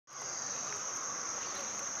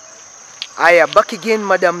Aya, back again,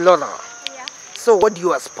 Madam Lola. Yeah. So what do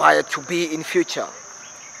you aspire to be in future?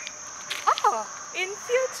 Oh, in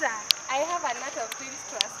future, I have a lot of things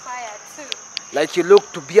to aspire to. Like you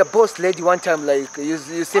look to be a boss lady one time, like you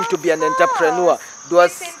seem to be an entrepreneur.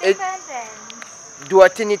 Do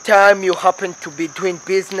at any time you happen to be doing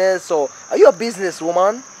business, or are you a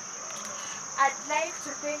businesswoman? I'd like to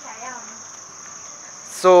think I am.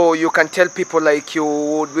 So you can tell people like you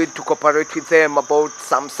would need to cooperate with them about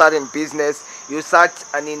some certain business. You're such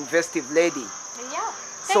an investive lady. Yeah.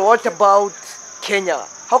 So what about Kenya?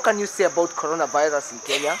 How can you say about coronavirus in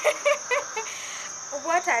Kenya?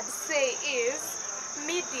 What I'd say is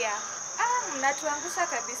media. Mnatuangusha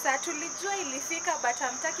kabisa. Tulijua ilifika but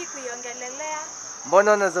hamtaki kuiongelelea.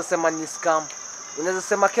 Mbona unaweza sema ni scam? Unaweza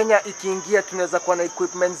sema Kenya ikiingia tunaweza kuwa na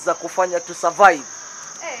equipment za kufanya to survive.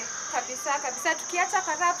 Kabisa tukiacha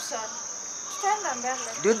corruption tutaenda mbele.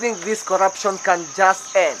 Do you think this corruption can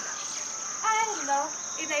just end? I don't know.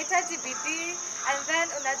 Inahitaji bidii, and then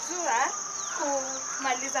unajua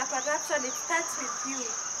kumaliza corruption it starts with you.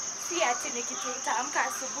 Si ati ni kitu utaamka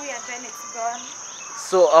asubuhi and then it's gone.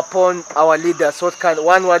 So upon our leaders,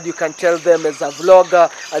 one word you can tell them as a vlogger,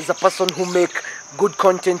 as a person who make good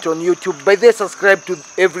content on YouTube? By they subscribe to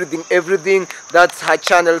everything, that's her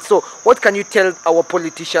channel. So what can you tell our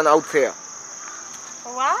politician out there?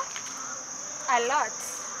 What? A lot.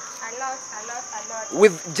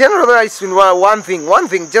 With generalize in one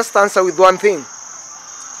thing, just answer with one thing.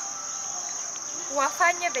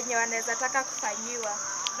 Wafanye venye wanaweza taka kufanyiwa.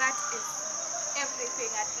 That is everything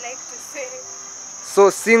I'd like to say. So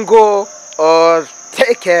single or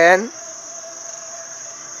taken?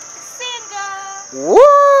 Single.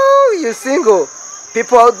 Woo! You single.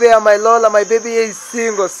 People out there, my Lola, my baby is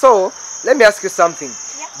single. So let me ask you something.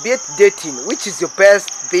 Yeah. Be it dating, which is your best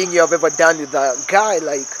thing you have ever done with a guy?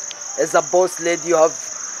 Like as a boss lady, I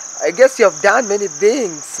guess you have done many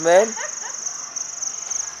things, man.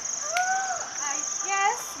 I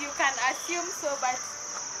guess you can assume so, but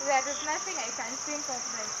there is nothing I can think of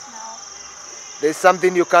right now. There's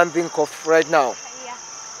something you can't think of right now. Yeah.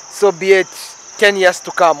 So be it 10 years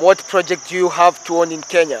to come, what project do you have to own in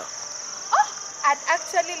Kenya? Oh, I'd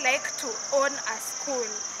actually like to own a school.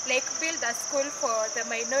 Like build a school for the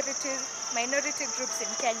minority groups in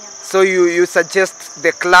Kenya. So you suggest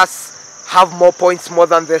the class have more points more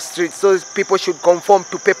than the street, so people should conform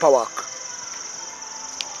to paperwork.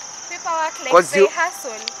 Like they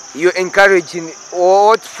hustle. You're encouraging,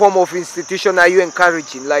 what form of institution are you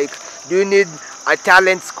encouraging? Like, do you need a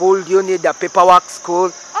talent school? Do you need a paperwork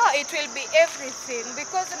school? Oh, it will be everything,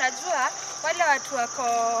 because unajua wale watu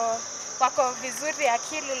wako vizuri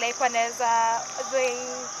akili, like wanaweza, they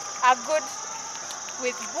are good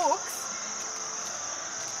with books.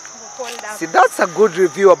 See, that's a good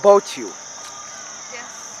review about you. Yes.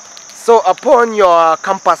 So upon your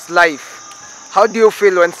campus life, how do you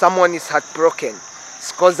feel when someone is heartbroken?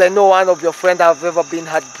 Because I know one of your friends have ever been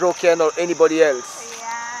heartbroken, or anybody else.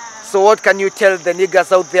 Yeah. So what can you tell the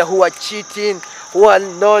niggas out there who are cheating, who are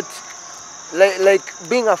not, like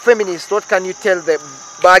being a feminist, what can you tell the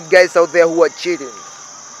bad guys out there who are cheating?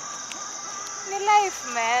 Ni life,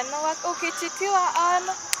 man. Ukichitiwa on,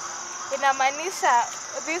 inamaanisha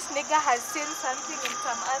this nigga has seen something in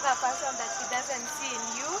some other person that he doesn't see in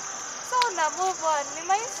you. So una move on. Ni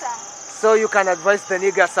maisha. So you can advise the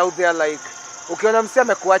niggas out there, like, ukiona msee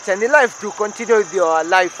amekuacha, ni life, to continue with your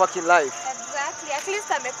life, fucking life. Exactly. At least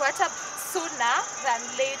amekuacha sooner than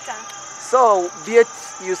later. So, be it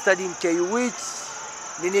you study in KU, which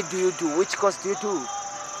nini do you do? Which course do you do?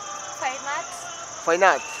 Fine arts. Fine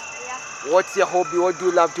arts? Yeah. What's your hobby? What do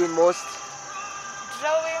you love doing most?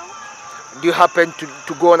 Drawing. Do you happen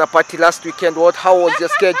to go on a party last weekend? How was your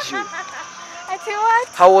schedule? I tell you what?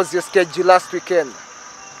 How was your schedule last weekend?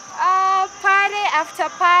 Party after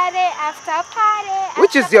party after party.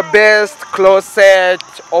 Which is your best closet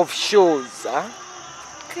of shoes? Huh?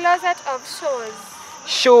 Closet of shoes.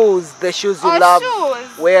 Shoes, the shoes you love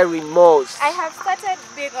wearing most. I have started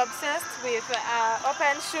being obsessed with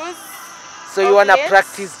open shoes. So you want to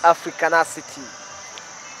practice Africanacity?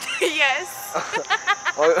 Yes.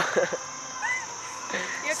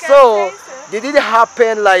 So, did it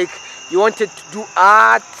happen like you wanted to do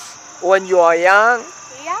art when you were young?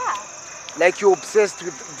 Yeah. Like you're obsessed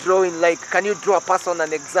with drawing, like can you draw a person,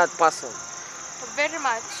 an exact person? Very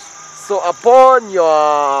much. So upon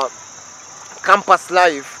your campus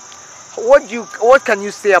life, what can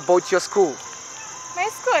you say about your school? My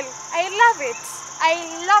school, I love it. I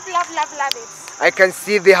love it. I can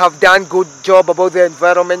see they have done good job about the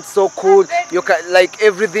environment, so cool. You can, like,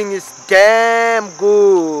 everything is damn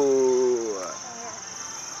good.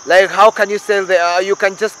 Like, how can you tell them? You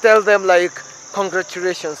can just tell them like,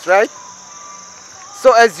 congratulations, right?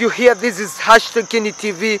 So as you hear, this is hashtag Kenny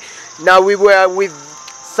TV. Now we were with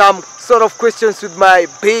some sort of questions with my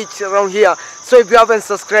page around here. So if you haven't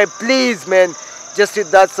subscribed, please, man, just hit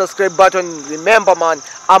that subscribe button. Remember, man,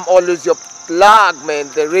 I'm always your plug, man.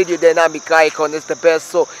 The radio dynamic icon is the best.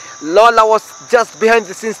 So Lola was just behind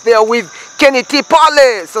the scenes there with Kenny T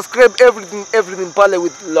Pale. Subscribe everything Pale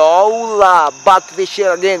with Lola. Back to the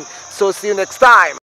share again. So see you next time.